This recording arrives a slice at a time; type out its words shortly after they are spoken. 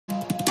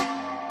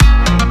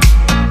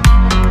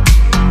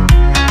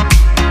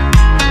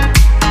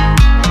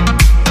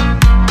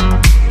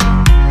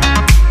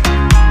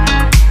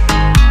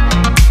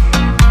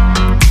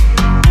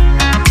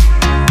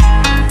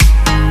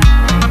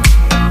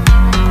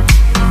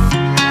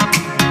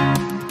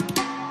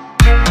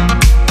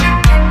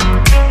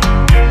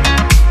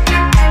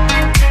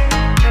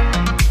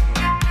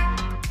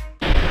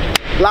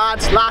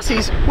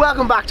Beasties,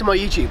 welcome back to my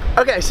YouTube.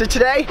 Okay, so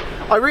today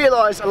I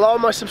realised a lot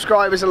of my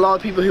subscribers, a lot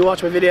of people who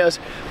watch my videos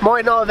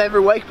might not have ever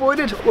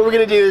wakeboarded. What we're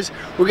going to do is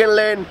we're going to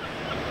learn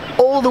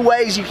all the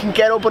ways you can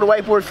get up on a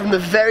wakeboard, from the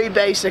very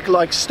basic,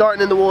 like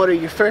starting in the water,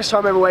 your first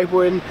time ever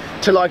wakeboarding,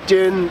 to like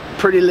doing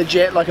pretty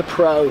legit like a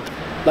pro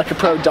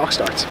dock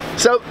starts.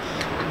 So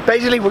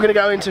basically we're going to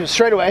go into it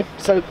straight away.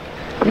 So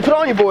you put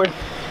on your board.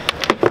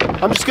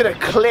 I'm just going to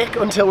click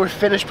until we're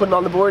finished putting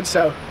on the board.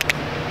 So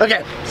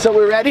okay, so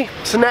we're ready.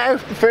 So now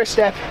the first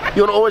step,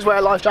 you want to always wear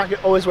a life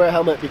jacket, always wear a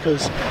helmet,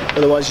 because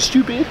otherwise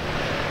you're stupid.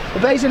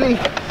 But basically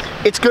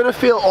it's going to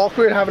feel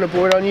awkward having a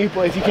board on you,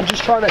 but if you can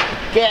just try to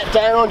get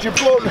down onto your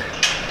bum,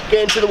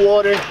 get into the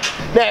water.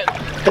 Now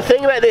the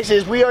thing about this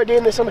is we are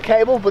doing this on a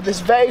cable, but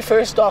this very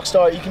first dock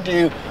start you can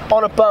do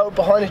on a boat,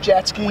 behind a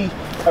jet ski,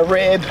 a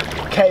rib,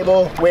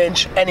 cable,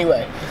 winch,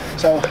 anyway.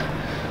 So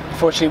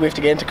unfortunately we have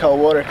to get into cold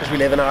water because we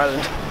live in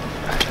Ireland.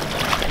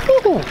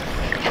 Ooh.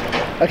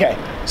 Okay,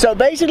 so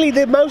basically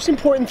the most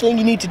important thing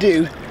you need to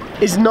do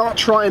is not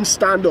try and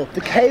stand up.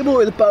 The cable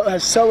or the boat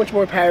has so much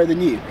more power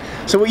than you.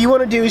 So what you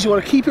want to do is you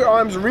want to keep your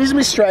arms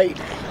reasonably straight,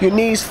 your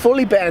knees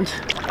fully bent,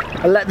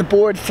 and let the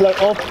board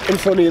float up in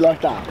front of you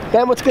like that.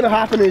 Then what's going to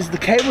happen is the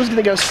cable is going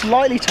to go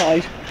slightly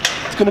tight,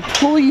 it's going to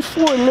pull you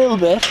forward a little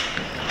bit,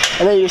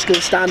 and then you're just going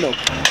to stand up.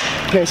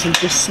 Okay, so it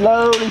just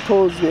slowly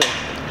pulls you up.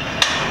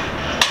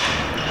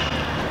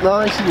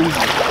 Nice and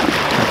easy.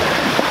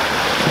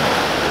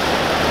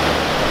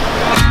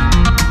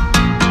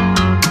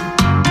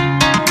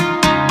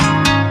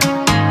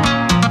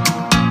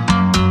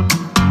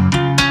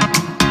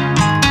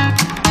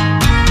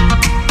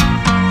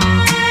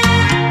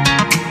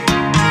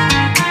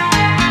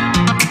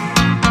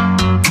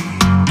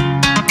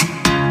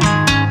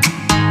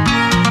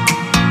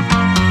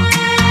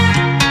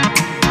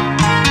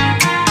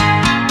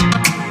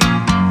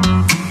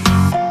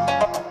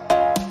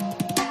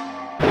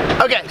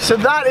 Okay, so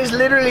that is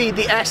literally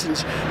the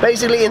essence.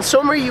 Basically, in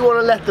summary, you want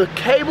to let the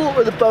cable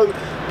or the boat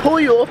pull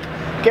you up,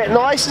 get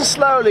nice and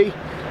slowly,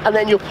 and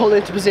then you'll pull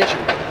into position.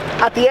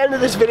 At the end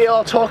of this video,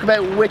 I'll talk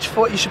about which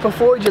foot you should put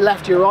forward, your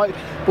left or your right,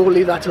 but we'll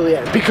leave that till the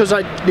end, because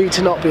I need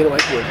to not be in a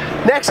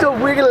wakeboard. Next up,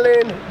 we're going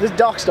to learn the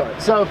dock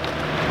start. So,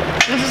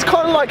 this is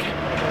kind of like,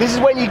 this is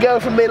when you go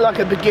from being like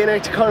a beginner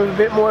to kind of a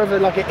bit more of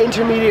like an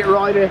intermediate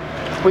rider,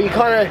 where you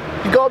got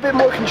a bit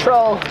more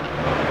control,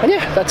 and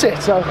yeah, that's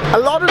it. So, a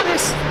lot of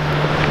this,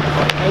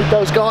 I hate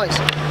those guys.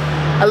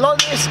 A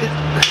lot of this is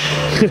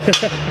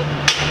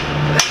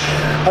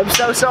I'm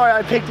so sorry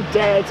I picked it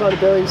dead outside the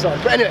building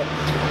site. But anyway,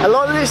 a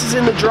lot of this is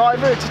in the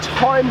driver to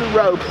time the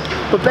rope.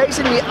 But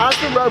basically, as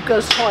the rope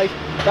goes tight,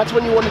 that's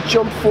when you want to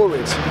jump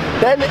forwards.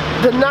 Then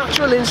the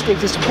natural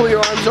instinct is to pull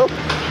your arms up,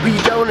 but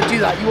you don't want to do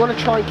that. You want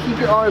to try and keep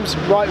your arms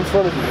right in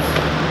front of you.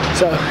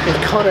 So it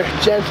kind of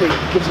gently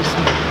gives you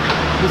some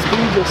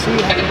speed. You'll see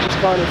how you just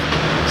kind of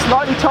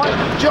slightly tight,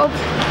 jump.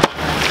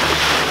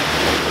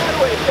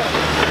 Way to go.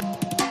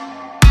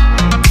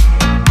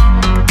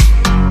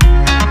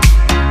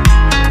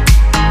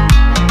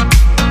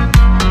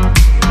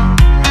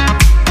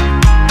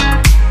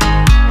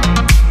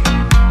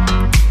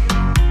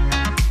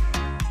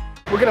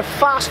 We're going to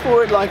fast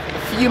forward like a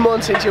few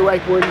months into your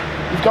wakeboarding.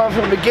 You've gone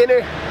from a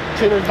beginner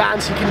to an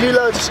advanced. You can do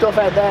loads of stuff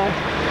out there.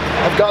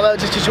 I've got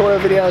loads of tutorial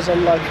videos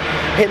on like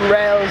hitting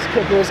rails,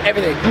 kickers,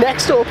 everything.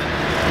 Next up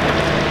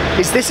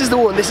is this is the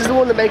one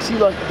that makes you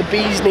like the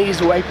bee's knees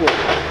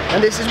wakeboard.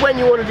 And this is when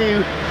you want to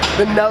do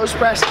the nose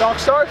press dock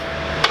start,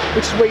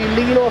 which is where you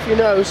lean off your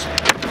nose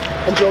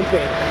and jump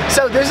in.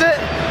 So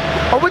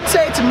I wouldn't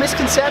say it's a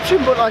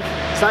misconception, but like,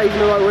 is that even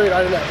the right word?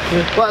 I don't know.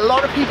 Yeah. But a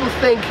lot of people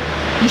think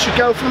you should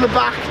go from the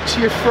back to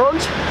your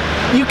front.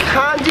 You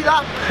can do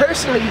that.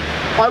 Personally,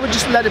 I would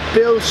just let it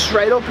build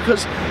straight up,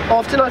 because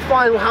often I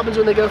find what happens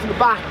when they go from the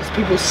back is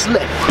people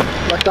slip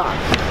like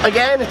that.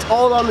 Again, it's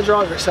all on the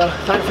driver, so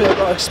thankfully I've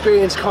got an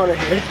experienced Connor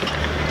here.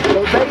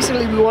 But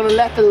basically we want to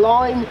let the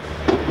line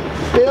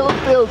build,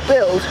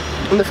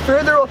 and the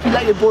further up you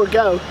let your board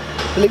go,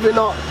 believe it or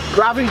not,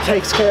 gravity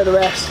takes care of the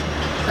rest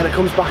and it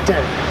comes back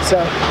down. So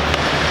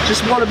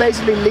just want to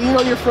basically lean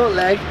on your front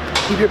leg,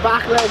 keep your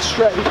back leg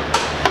straight.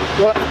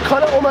 You want to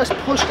kind of almost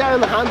push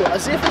down the handle,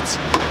 as if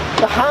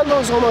the handle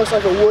is almost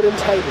like a wooden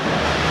table,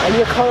 and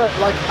you're kind of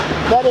like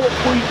letting it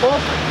pull you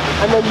up,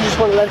 and then you just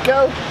want to let it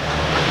go,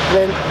 and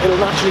then it'll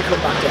naturally come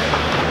back down.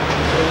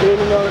 So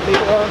leaning on it,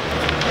 leaning on.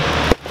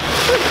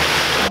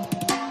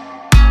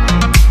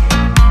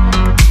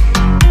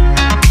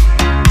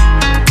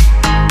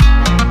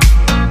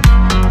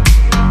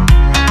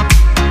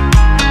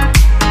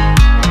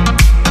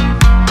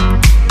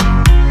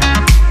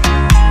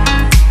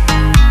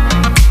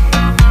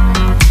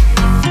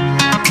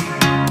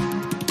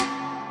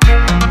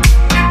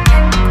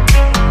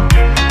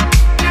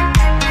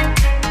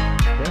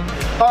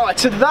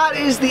 So that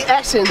is the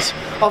essence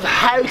of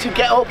how to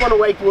get up on a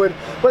wakeboard.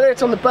 Whether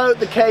it's on the boat,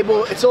 the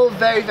cable, it's all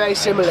very, very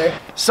similar.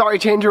 Sorry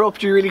to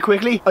interrupt you really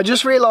quickly. I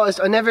just realized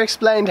I never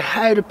explained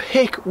how to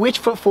pick which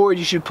foot forward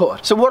you should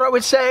put. So what I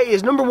would say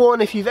is, number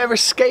one, if you've ever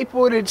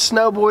skateboarded,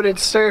 snowboarded,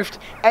 surfed,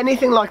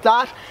 anything like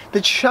that,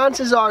 the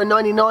chances are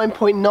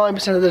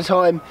 99.9% of the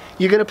time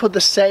you're going to put the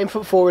same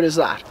foot forward as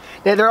that.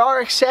 Now there are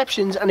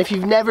exceptions, and if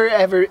you've never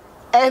ever,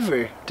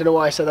 don't know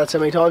why I said that so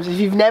many times, if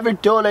you've never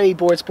done any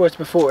board sports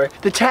before,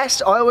 the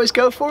test I always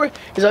go for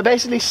is I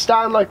basically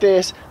stand like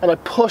this and I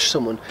push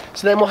someone.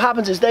 So then what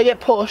happens is they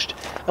get pushed,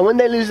 and when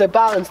they lose their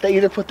balance, they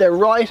either put their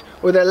right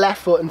or their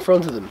left foot in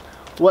front of them.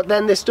 What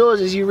then this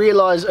does is you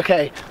realise,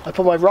 okay, I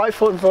put my right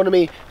foot in front of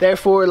me,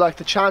 therefore like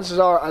the chances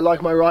are I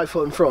like my right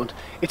foot in front.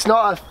 It's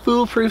not a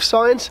foolproof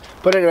science,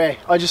 but anyway,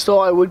 I just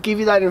thought I would give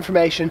you that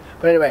information.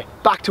 But anyway,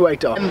 back to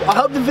wake dog. I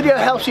hope the video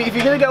helps you. If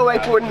you're going to go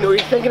wakeboarding or you're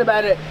thinking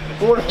about it,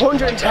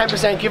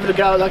 110% give it a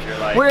go. Like,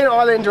 we're in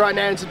Ireland right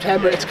now in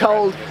September, it's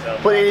cold,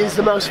 but it is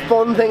the most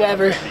fun thing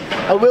ever.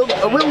 I will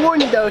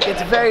warn you though, it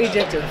gets very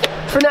addictive.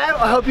 For now,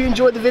 I hope you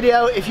enjoyed the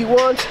video. If you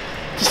want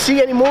to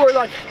see any more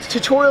like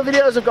tutorial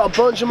videos, I've got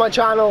a bunch on my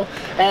channel,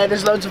 and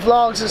there's loads of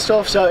vlogs and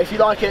stuff, so if you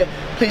like it,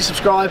 please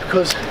subscribe,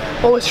 because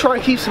I always try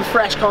and keep some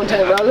fresh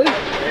content relevant.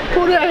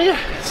 But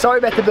yeah, sorry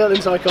about the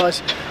building site,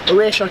 guys. I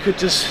wish I could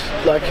just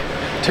like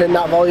turn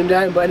that volume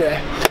down, but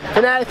anyway,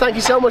 for now, thank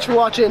you so much for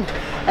watching.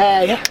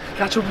 Yeah,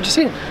 catch up with you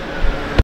soon.